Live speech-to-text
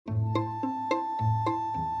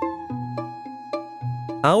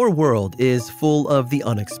Our world is full of the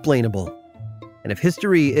unexplainable. And if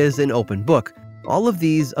history is an open book, all of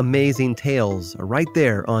these amazing tales are right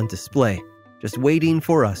there on display, just waiting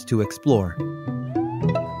for us to explore.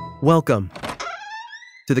 Welcome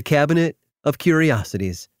to the Cabinet of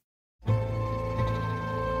Curiosities.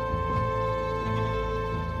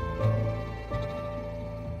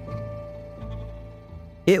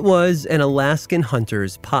 It was an Alaskan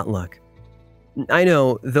hunter's potluck. I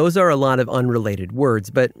know, those are a lot of unrelated words,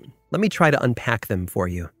 but let me try to unpack them for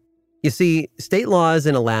you. You see, state laws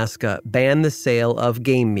in Alaska ban the sale of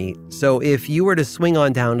game meat, so if you were to swing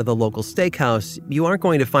on down to the local steakhouse, you aren't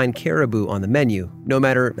going to find caribou on the menu, no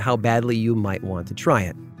matter how badly you might want to try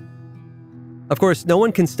it. Of course, no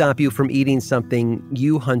one can stop you from eating something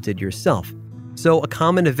you hunted yourself. So a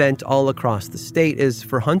common event all across the state is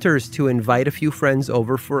for hunters to invite a few friends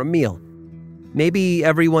over for a meal. Maybe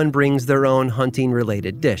everyone brings their own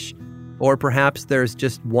hunting-related dish, or perhaps there's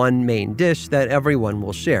just one main dish that everyone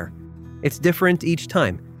will share. It's different each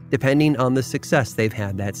time, depending on the success they've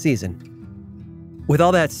had that season. With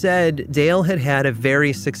all that said, Dale had had a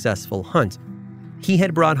very successful hunt. He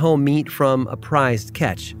had brought home meat from a prized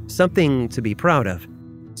catch, something to be proud of.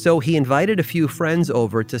 So he invited a few friends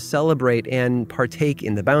over to celebrate and partake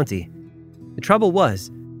in the bounty. The trouble was,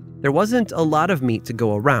 there wasn't a lot of meat to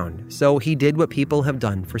go around, so he did what people have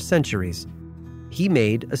done for centuries. He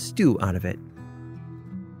made a stew out of it.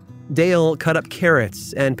 Dale cut up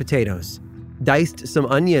carrots and potatoes, diced some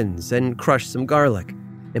onions and crushed some garlic,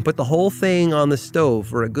 and put the whole thing on the stove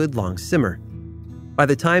for a good long simmer. By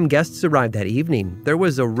the time guests arrived that evening, there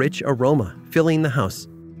was a rich aroma filling the house.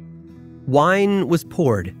 Wine was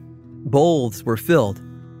poured, bowls were filled,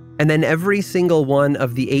 and then every single one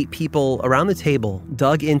of the 8 people around the table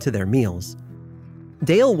dug into their meals.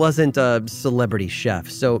 Dale wasn't a celebrity chef,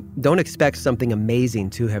 so don't expect something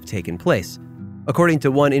amazing to have taken place. According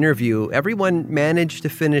to one interview, everyone managed to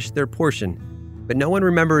finish their portion, but no one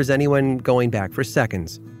remembers anyone going back for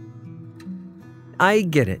seconds. I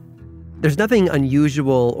get it. There's nothing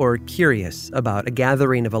unusual or curious about a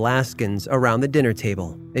gathering of Alaskans around the dinner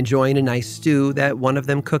table, enjoying a nice stew that one of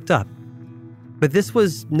them cooked up. But this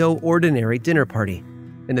was no ordinary dinner party,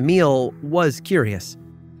 and the meal was curious.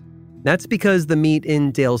 That's because the meat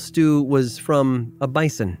in Dale's stew was from a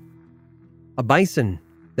bison. A bison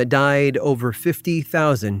that died over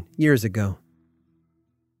 50,000 years ago.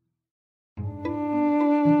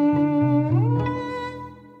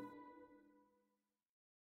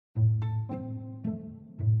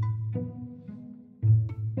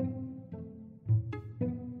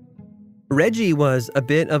 Reggie was a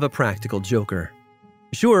bit of a practical joker.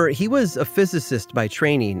 Sure, he was a physicist by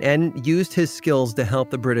training and used his skills to help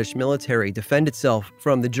the British military defend itself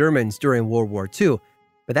from the Germans during World War II,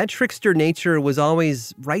 but that trickster nature was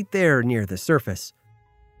always right there near the surface.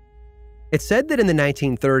 It's said that in the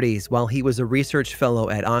 1930s, while he was a research fellow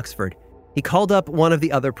at Oxford, he called up one of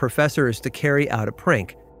the other professors to carry out a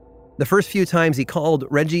prank. The first few times he called,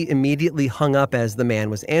 Reggie immediately hung up as the man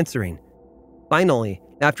was answering. Finally,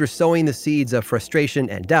 after sowing the seeds of frustration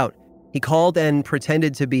and doubt, he called and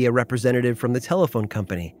pretended to be a representative from the telephone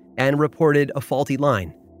company and reported a faulty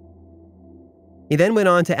line. He then went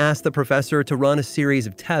on to ask the professor to run a series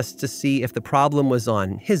of tests to see if the problem was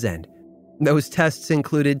on his end. Those tests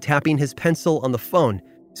included tapping his pencil on the phone,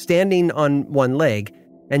 standing on one leg,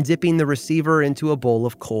 and dipping the receiver into a bowl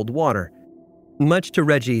of cold water. Much to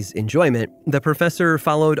Reggie's enjoyment, the professor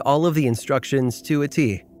followed all of the instructions to a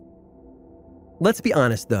T. Let's be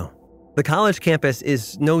honest, though. The college campus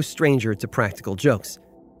is no stranger to practical jokes.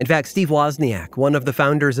 In fact, Steve Wozniak, one of the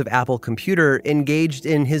founders of Apple Computer, engaged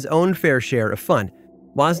in his own fair share of fun.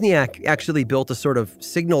 Wozniak actually built a sort of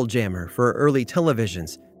signal jammer for early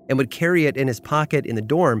televisions and would carry it in his pocket in the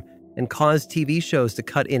dorm and cause TV shows to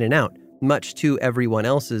cut in and out, much to everyone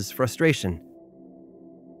else's frustration.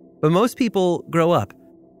 But most people grow up.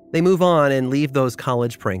 They move on and leave those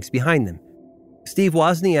college pranks behind them. Steve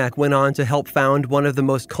Wozniak went on to help found one of the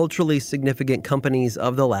most culturally significant companies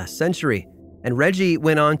of the last century, and Reggie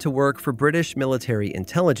went on to work for British military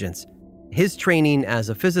intelligence. His training as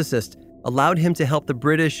a physicist allowed him to help the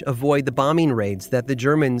British avoid the bombing raids that the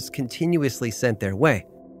Germans continuously sent their way.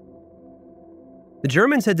 The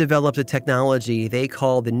Germans had developed a technology they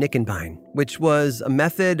called the Nickenbein, which was a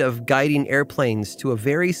method of guiding airplanes to a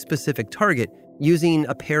very specific target using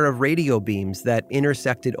a pair of radio beams that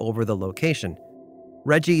intersected over the location.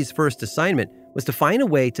 Reggie's first assignment was to find a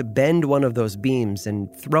way to bend one of those beams and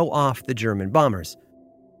throw off the German bombers.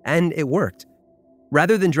 And it worked.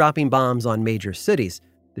 Rather than dropping bombs on major cities,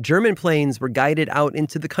 the German planes were guided out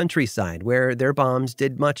into the countryside where their bombs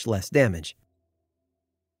did much less damage.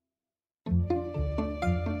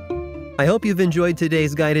 I hope you've enjoyed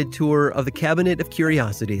today's guided tour of the Cabinet of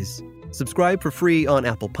Curiosities. Subscribe for free on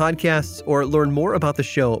Apple Podcasts or learn more about the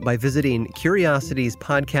show by visiting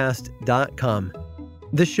curiositiespodcast.com.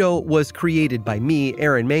 This show was created by me,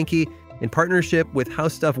 Aaron Mahnke, in partnership with How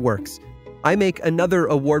Stuff Works. I make another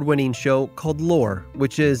award-winning show called Lore,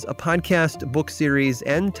 which is a podcast, book series,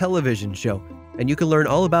 and television show, and you can learn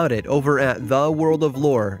all about it over at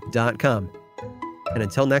theworldoflore.com. And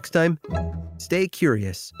until next time, stay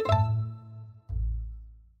curious.